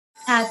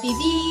Happy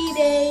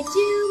B-Day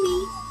to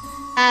me.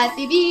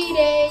 Happy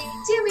B-Day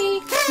to me.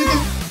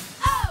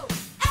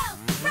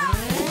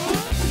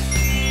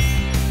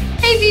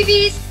 Hey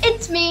BBs,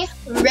 it's me,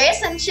 Raya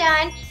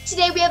Sunshine.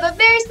 Today we have a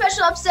very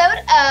special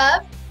episode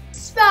of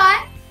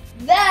Spot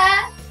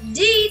The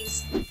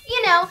Deets.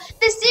 You know,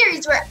 the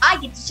series where I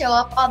get to show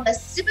off all the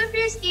super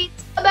fierce deets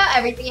about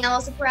everything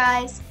L.O.L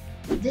surprise.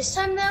 This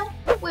time though,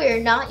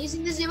 we're not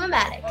using the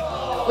Zoom-O-Matic.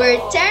 We're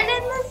turning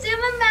the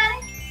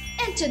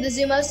Zoom-O-Matic into the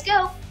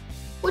Zoom-O-Scope,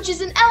 which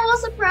is an L.O.L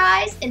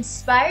surprise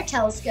inspired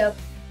telescope.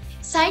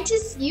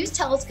 Scientists use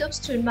telescopes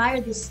to admire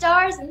the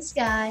stars in the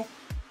sky.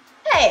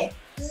 Hey,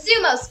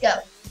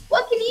 Zoom-O-Scope,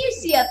 what can you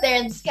see up there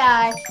in the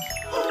sky?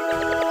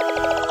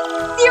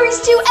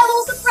 Series 2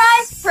 L.O.L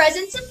surprise,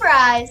 present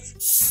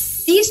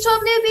surprise. These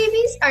 12 new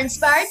babies are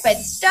inspired by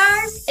the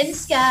stars in the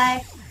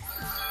sky.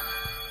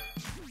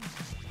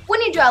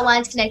 When you draw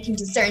lines connecting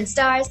to certain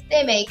stars,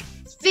 they make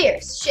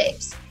fierce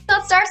shapes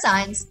called star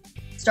signs.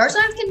 Star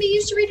signs can be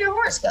used to read your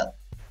horoscope.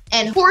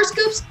 And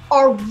horoscopes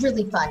are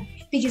really fun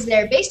because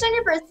they're based on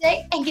your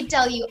birthday and can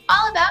tell you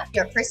all about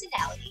your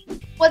personality.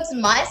 What's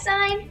my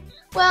sign?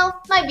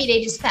 Well, my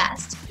B-Day just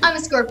passed. I'm a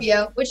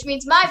Scorpio, which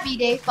means my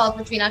B-Day falls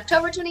between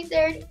October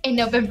 23rd and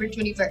November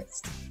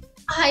 21st.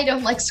 I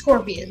don't like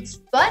scorpions,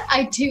 but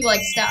I do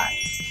like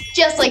stars.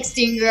 Just like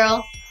Sting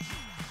Girl.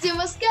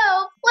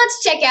 Zoom-O-Scope,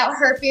 let's check out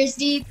her fierce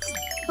deeds.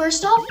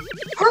 First off,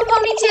 her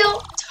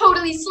ponytail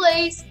totally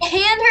slays, and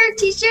her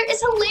t-shirt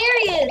is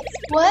hilarious.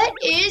 What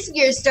is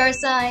your star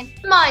sign?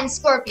 Mine's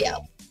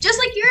Scorpio. Just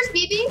like yours,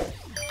 BB.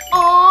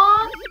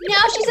 Aww,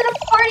 now she's in a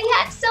party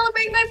hat to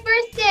celebrate my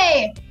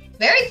birthday.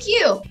 Very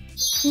cute.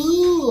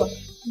 Ooh,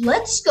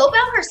 let's scope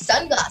out her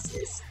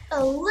sunglasses.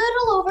 A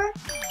little over.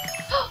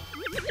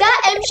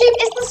 That M shape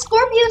is the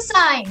Scorpio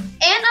sign.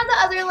 And on the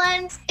other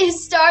lens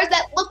is stars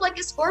that look like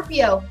a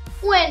Scorpio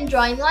when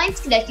drawing lines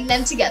connecting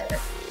them together.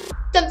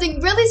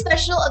 Something really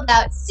special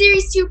about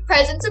Series 2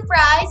 Present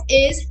Surprise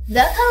is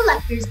the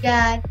Collector's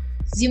Guide.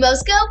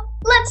 Zoom-O-Scope,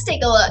 let's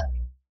take a look.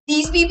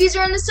 These BBs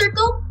are in a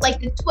circle like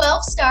the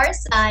 12 star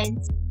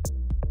signs.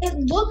 It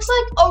looks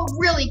like a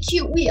really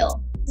cute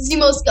wheel.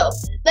 Zoom-O-Scope,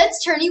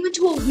 let's turn you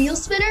into a wheel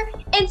spinner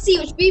and see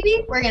which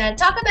BB we're gonna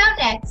talk about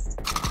next.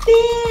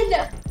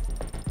 Spin!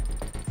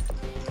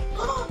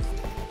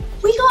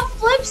 We got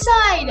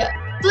Flipside!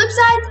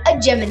 Flipside's a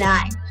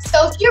Gemini.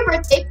 So if your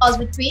birthday falls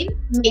between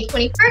May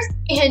 21st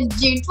and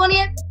June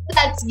 20th,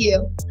 that's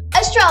you.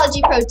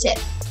 Astrology pro tip.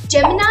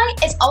 Gemini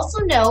is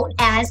also known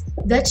as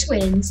the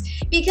twins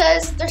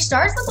because their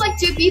stars look like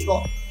two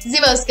people.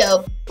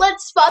 Zoom-O-Scope,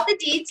 let's spot the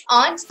deets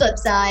on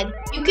Flipside.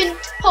 You can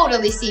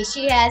totally see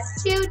she has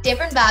two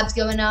different vibes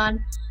going on.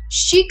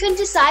 She couldn't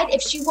decide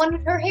if she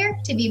wanted her hair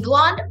to be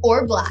blonde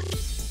or black.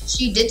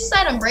 She did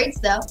decide on braids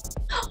though.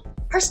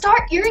 Her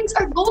star earrings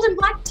are gold and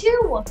black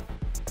too.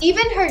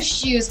 Even her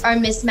shoes are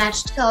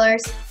mismatched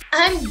colors.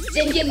 I'm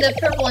digging the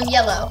purple and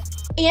yellow.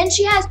 And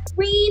she has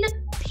green,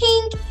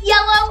 pink,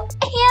 yellow,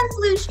 and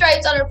blue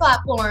stripes on her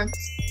platforms.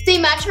 They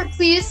match her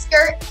pleated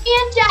skirt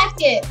and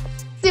jacket.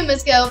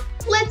 Zoom-O-Scope,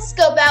 let's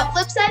scope out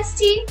Flipside's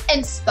tee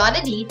and spot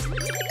a deet.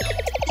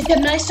 The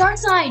Gemini star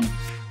sign.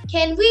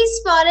 Can we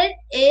spot it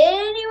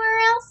anywhere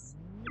else?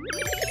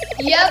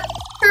 Yep,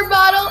 her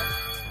bottle.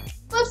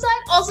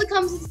 Flipside also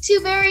comes with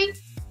two very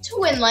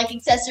twin-like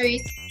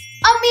accessories.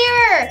 A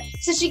mirror,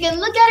 so she can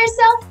look at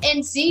herself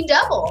and see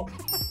double.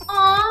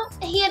 Aw,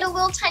 he had a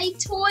little tiny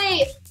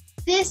toy.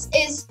 This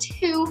is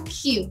too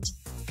cute.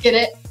 Get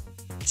it?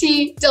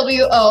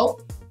 T-W-O.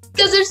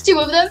 Because there's two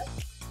of them.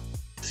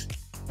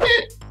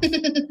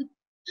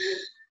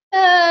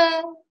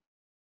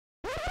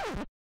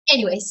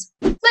 Anyways,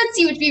 let's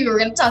see which BB we're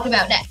going to talk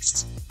about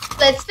next.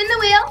 Let's spin the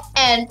wheel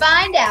and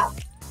find out.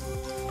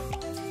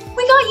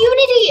 We got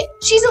Unity!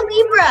 She's a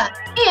Libra!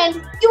 And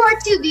you are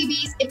too,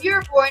 BBs, if you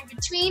were born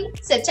between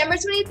September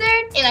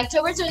 23rd and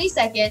October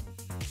 22nd.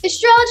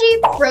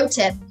 Astrology pro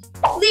tip.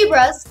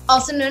 Libras,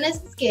 also known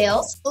as the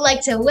scales,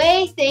 like to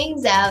weigh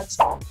things out.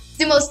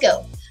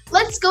 Zoom-O-Scope,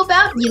 let's scope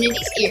out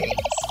Unity's earrings.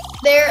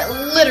 They're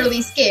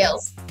literally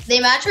scales. They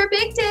match her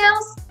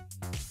pigtails.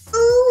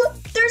 Ooh,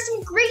 there's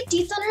some great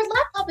deets on her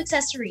laptop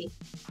accessory.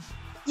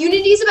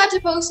 Unity's about to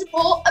post a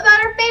poll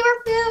about her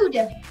favorite food.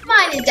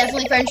 Mine is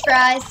definitely French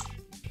fries.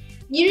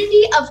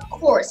 Unity, of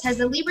course, has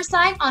the Libra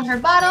sign on her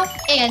bottle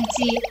and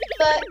tee,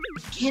 but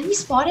can we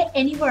spot it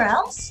anywhere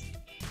else?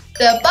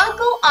 The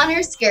buckle on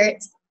her skirt.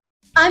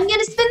 I'm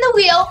gonna spin the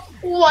wheel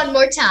one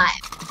more time.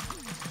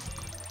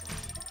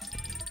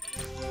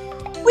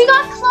 We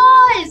got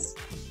Claus!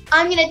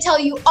 I'm gonna tell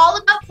you all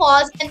about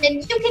Claus and then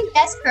you can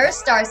guess her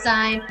star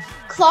sign.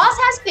 Claus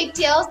has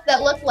pigtails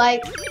that look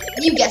like,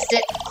 you guessed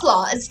it,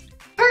 claws.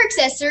 Her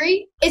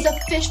accessory is a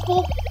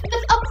fishbowl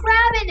with a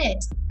crab in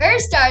it. Her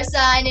star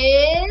sign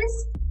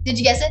is, did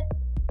you guess it?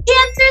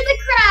 Cancer the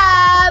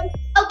crab!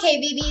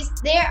 Okay, BBs,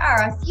 there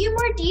are a few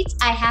more deets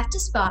I have to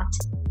spot.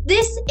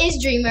 This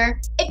is Dreamer.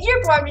 If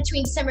you're born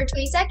between December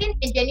 22nd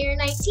and January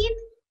 19th,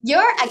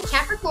 you're a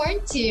Capricorn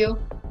too.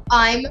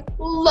 I'm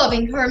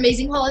loving her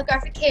amazing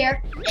holographic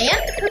hair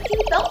and her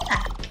pink belt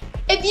pack.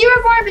 If you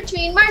were born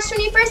between March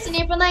 21st and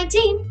April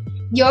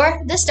 19th, you're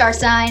the star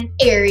sign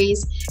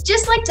Aries,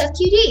 just like Tough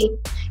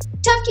QT.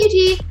 Tough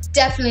QT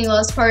definitely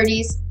loves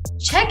parties.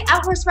 Check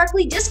out her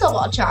sparkly disco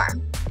ball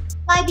charm.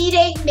 My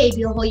B-Day may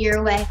be a whole year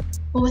away,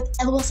 but with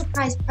L.O.L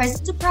Surprise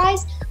Present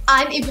Surprise,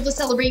 I'm able to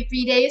celebrate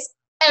B-Days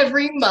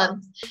every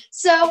month.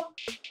 So,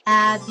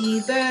 happy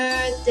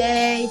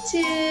birthday to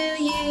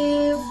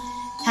you.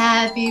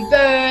 Happy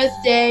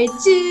birthday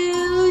to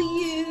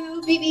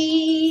you,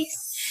 babies.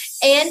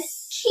 And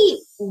keep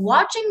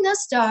watching the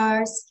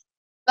stars.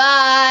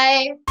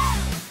 Bye.